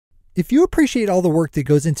If you appreciate all the work that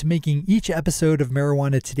goes into making each episode of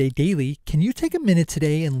Marijuana Today daily, can you take a minute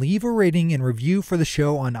today and leave a rating and review for the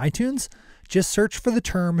show on iTunes? Just search for the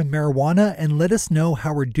term marijuana and let us know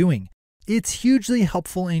how we're doing. It's hugely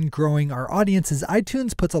helpful in growing our audience as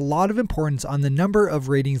iTunes puts a lot of importance on the number of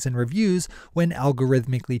ratings and reviews when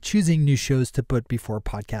algorithmically choosing new shows to put before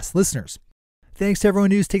podcast listeners. Thanks to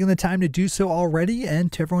everyone who's taken the time to do so already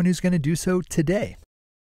and to everyone who's going to do so today.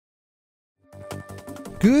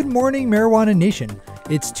 Good morning, Marijuana Nation.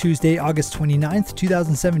 It's Tuesday, August 29th,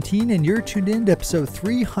 2017, and you're tuned in to episode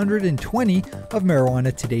 320 of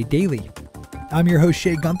Marijuana Today Daily. I'm your host,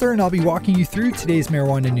 Shay Gunther, and I'll be walking you through today's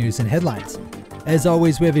marijuana news and headlines. As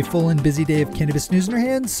always, we have a full and busy day of cannabis news in our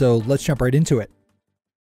hands, so let's jump right into it.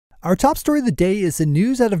 Our top story of the day is the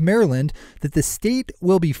news out of Maryland that the state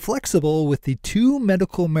will be flexible with the 2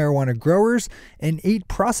 medical marijuana growers and 8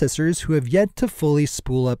 processors who have yet to fully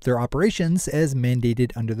spool up their operations as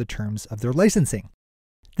mandated under the terms of their licensing.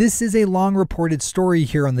 This is a long reported story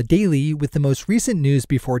here on the Daily, with the most recent news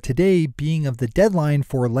before today being of the deadline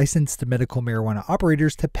for licensed medical marijuana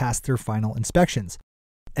operators to pass their final inspections.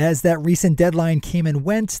 As that recent deadline came and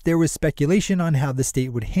went, there was speculation on how the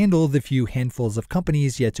state would handle the few handfuls of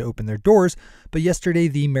companies yet to open their doors, but yesterday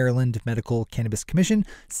the Maryland Medical Cannabis Commission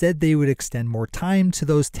said they would extend more time to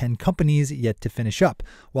those 10 companies yet to finish up,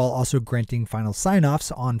 while also granting final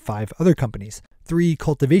sign-offs on 5 other companies, 3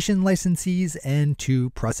 cultivation licensees and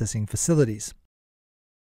 2 processing facilities.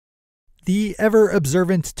 The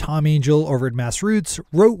ever-observant Tom Angel over at MassRoots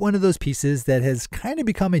wrote one of those pieces that has kind of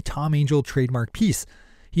become a Tom Angel trademark piece.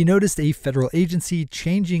 He noticed a federal agency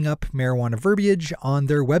changing up marijuana verbiage on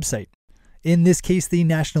their website. In this case, the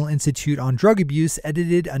National Institute on Drug Abuse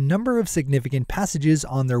edited a number of significant passages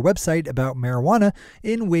on their website about marijuana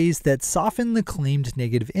in ways that soften the claimed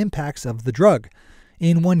negative impacts of the drug.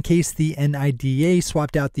 In one case, the NIDA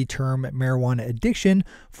swapped out the term marijuana addiction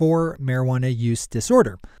for marijuana use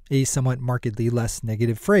disorder, a somewhat markedly less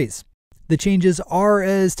negative phrase. The changes are,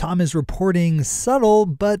 as Tom is reporting, subtle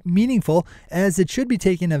but meaningful, as it should be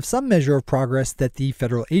taken as some measure of progress that the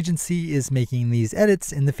federal agency is making these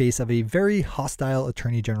edits in the face of a very hostile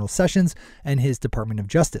Attorney General Sessions and his Department of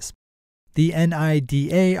Justice. The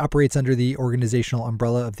NIDA operates under the organizational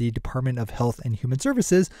umbrella of the Department of Health and Human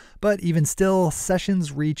Services, but even still,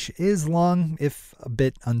 Sessions' reach is long, if a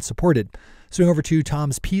bit unsupported. Swing over to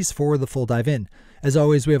Tom's piece for the full dive in. As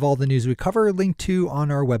always, we have all the news we cover linked to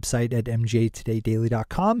on our website at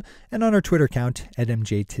mjtodaydaily.com and on our Twitter account at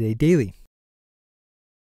mjtodaydaily.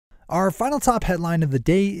 Our final top headline of the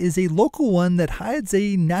day is a local one that hides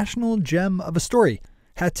a national gem of a story.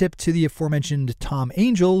 Hat tip to the aforementioned Tom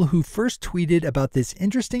Angel, who first tweeted about this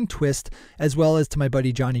interesting twist, as well as to my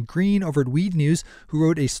buddy Johnny Green over at Weed News, who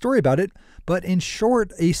wrote a story about it. But in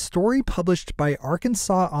short, a story published by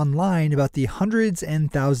Arkansas Online about the hundreds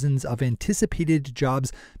and thousands of anticipated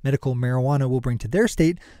jobs medical marijuana will bring to their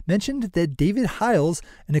state mentioned that David Hiles,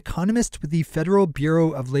 an economist with the Federal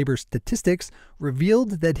Bureau of Labor Statistics,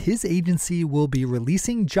 revealed that his agency will be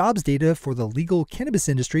releasing jobs data for the legal cannabis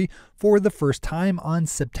industry for the first time on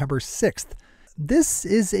September 6th. This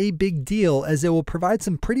is a big deal as it will provide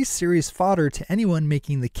some pretty serious fodder to anyone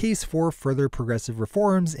making the case for further progressive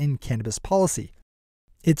reforms in cannabis policy.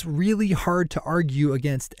 It's really hard to argue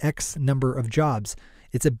against X number of jobs.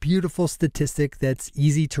 It's a beautiful statistic that's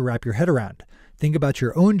easy to wrap your head around. Think about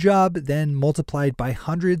your own job, then multiply it by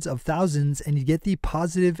hundreds of thousands, and you get the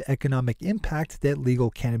positive economic impact that legal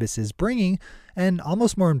cannabis is bringing, and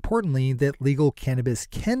almost more importantly, that legal cannabis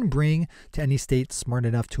can bring to any state smart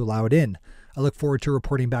enough to allow it in. I look forward to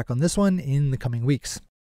reporting back on this one in the coming weeks.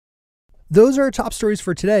 Those are our top stories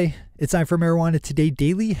for today. It's time for Marijuana Today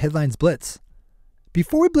Daily Headlines Blitz.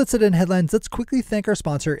 Before we blitz it in headlines, let's quickly thank our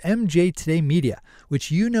sponsor, MJ Today Media, which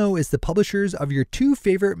you know is the publishers of your 2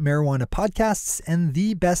 favorite marijuana podcasts and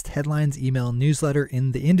the best headlines email newsletter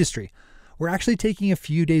in the industry. We're actually taking a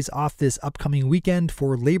few days off this upcoming weekend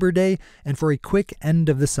for Labor Day and for a quick end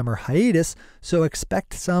of the summer hiatus, so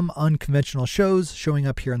expect some unconventional shows showing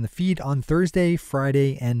up here on the feed on Thursday,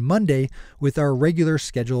 Friday, and Monday, with our regular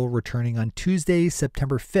schedule returning on Tuesday,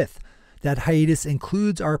 September 5th. That hiatus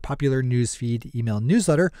includes our popular newsfeed email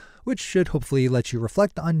newsletter, which should hopefully let you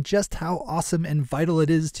reflect on just how awesome and vital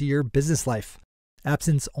it is to your business life.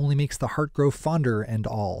 Absence only makes the heart grow fonder and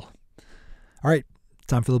all. All right,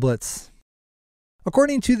 time for the blitz.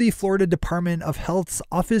 According to the Florida Department of Health's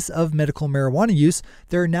Office of Medical Marijuana Use,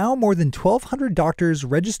 there are now more than 1,200 doctors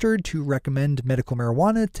registered to recommend medical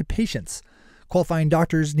marijuana to patients. Qualifying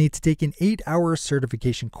doctors need to take an 8-hour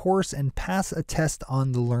certification course and pass a test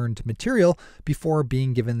on the learned material before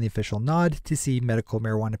being given the official nod to see medical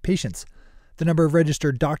marijuana patients. The number of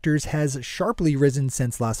registered doctors has sharply risen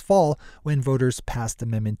since last fall when voters passed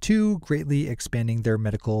Amendment 2, greatly expanding their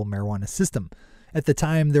medical marijuana system. At the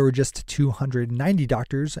time, there were just 290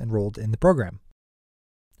 doctors enrolled in the program.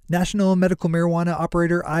 National medical marijuana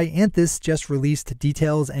operator iAnthus just released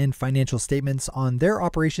details and financial statements on their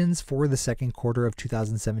operations for the second quarter of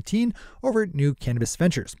 2017 over at New Cannabis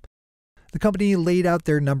Ventures. The company laid out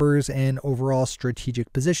their numbers and overall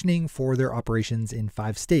strategic positioning for their operations in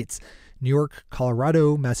 5 states: New York,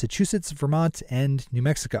 Colorado, Massachusetts, Vermont, and New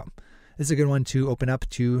Mexico. This is a good one to open up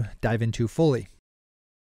to dive into fully.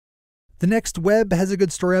 The next web has a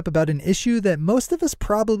good story up about an issue that most of us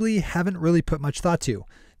probably haven't really put much thought to: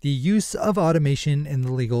 the use of automation in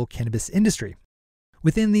the legal cannabis industry.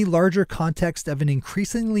 Within the larger context of an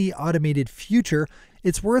increasingly automated future,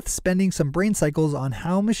 it's worth spending some brain cycles on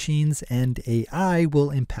how machines and AI will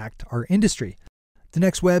impact our industry. The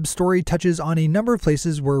next web story touches on a number of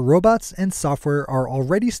places where robots and software are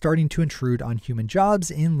already starting to intrude on human jobs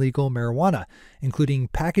in legal marijuana, including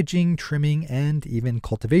packaging, trimming, and even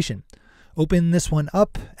cultivation. Open this one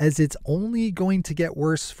up, as it's only going to get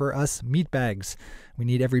worse for us meatbags. We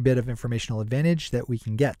need every bit of informational advantage that we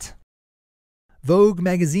can get. Vogue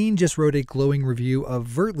magazine just wrote a glowing review of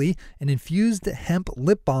Vertly, an infused hemp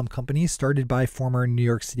lip balm company started by former New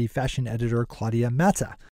York City fashion editor Claudia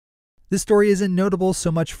Matta. This story isn't notable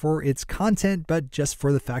so much for its content, but just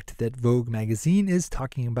for the fact that Vogue magazine is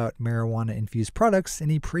talking about marijuana-infused products in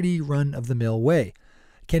a pretty run-of-the-mill way.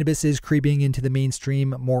 Cannabis is creeping into the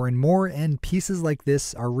mainstream more and more, and pieces like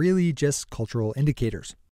this are really just cultural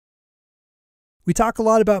indicators. We talk a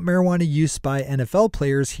lot about marijuana use by NFL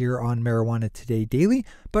players here on Marijuana Today Daily,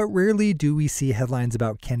 but rarely do we see headlines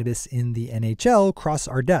about cannabis in the NHL cross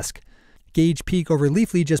our desk. Gage Peak over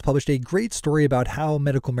Leafly just published a great story about how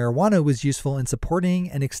medical marijuana was useful in supporting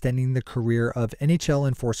and extending the career of NHL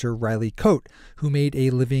enforcer Riley Cote, who made a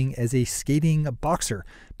living as a skating boxer,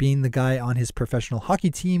 being the guy on his professional hockey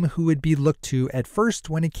team who would be looked to at first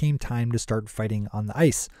when it came time to start fighting on the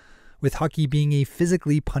ice. With hockey being a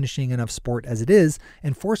physically punishing enough sport as it is,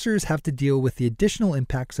 enforcers have to deal with the additional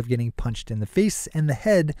impacts of getting punched in the face and the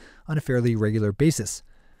head on a fairly regular basis.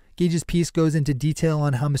 Gage's piece goes into detail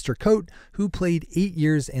on how Mr. Cote, who played 8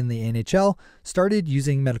 years in the NHL, started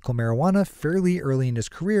using medical marijuana fairly early in his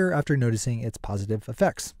career after noticing its positive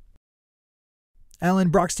effects.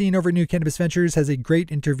 Alan Brockstein over New Cannabis Ventures has a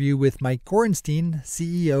great interview with Mike Gorenstein,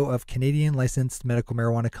 CEO of Canadian licensed medical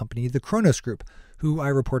marijuana company the Cronos Group, who I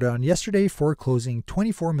reported on yesterday for closing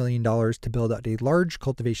 $24 million to build out a large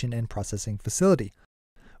cultivation and processing facility.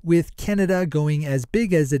 With Canada going as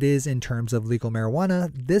big as it is in terms of legal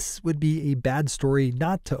marijuana, this would be a bad story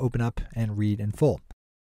not to open up and read in full.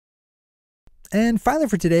 And finally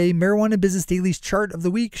for today, Marijuana Business Daily's chart of the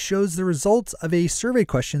week shows the results of a survey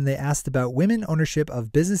question they asked about women ownership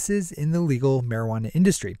of businesses in the legal marijuana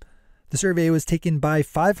industry. The survey was taken by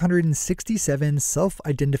 567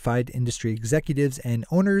 self-identified industry executives and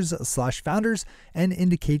owners/founders and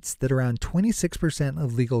indicates that around 26%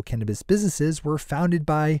 of legal cannabis businesses were founded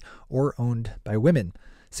by or owned by women,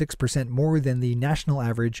 6% more than the national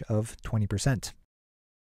average of 20%.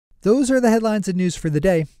 Those are the headlines and news for the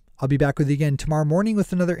day. I'll be back with you again tomorrow morning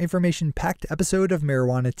with another information-packed episode of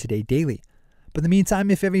Marijuana Today Daily. But in the meantime,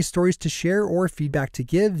 if you have any stories to share or feedback to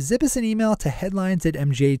give, zip us an email to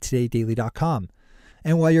headlines@mjtodaydaily.com.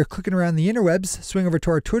 And while you're clicking around the interwebs, swing over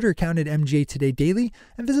to our Twitter account at mjtodaydaily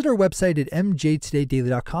and visit our website at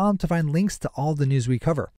mjtodaydaily.com to find links to all the news we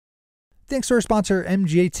cover. Thanks to our sponsor,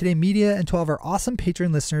 MJ Today Media, and to all of our awesome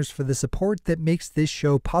Patreon listeners for the support that makes this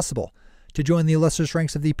show possible. To join the illustrious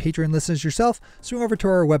ranks of the Patreon listeners yourself, swing over to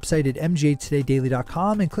our website at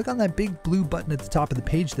mjtodaydaily.com and click on that big blue button at the top of the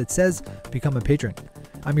page that says Become a Patron.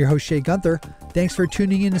 I'm your host, Shay Gunther. Thanks for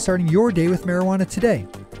tuning in and starting your day with Marijuana Today.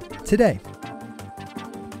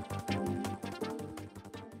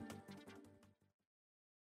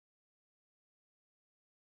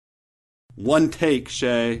 One take,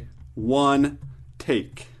 Shay. One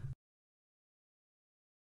take.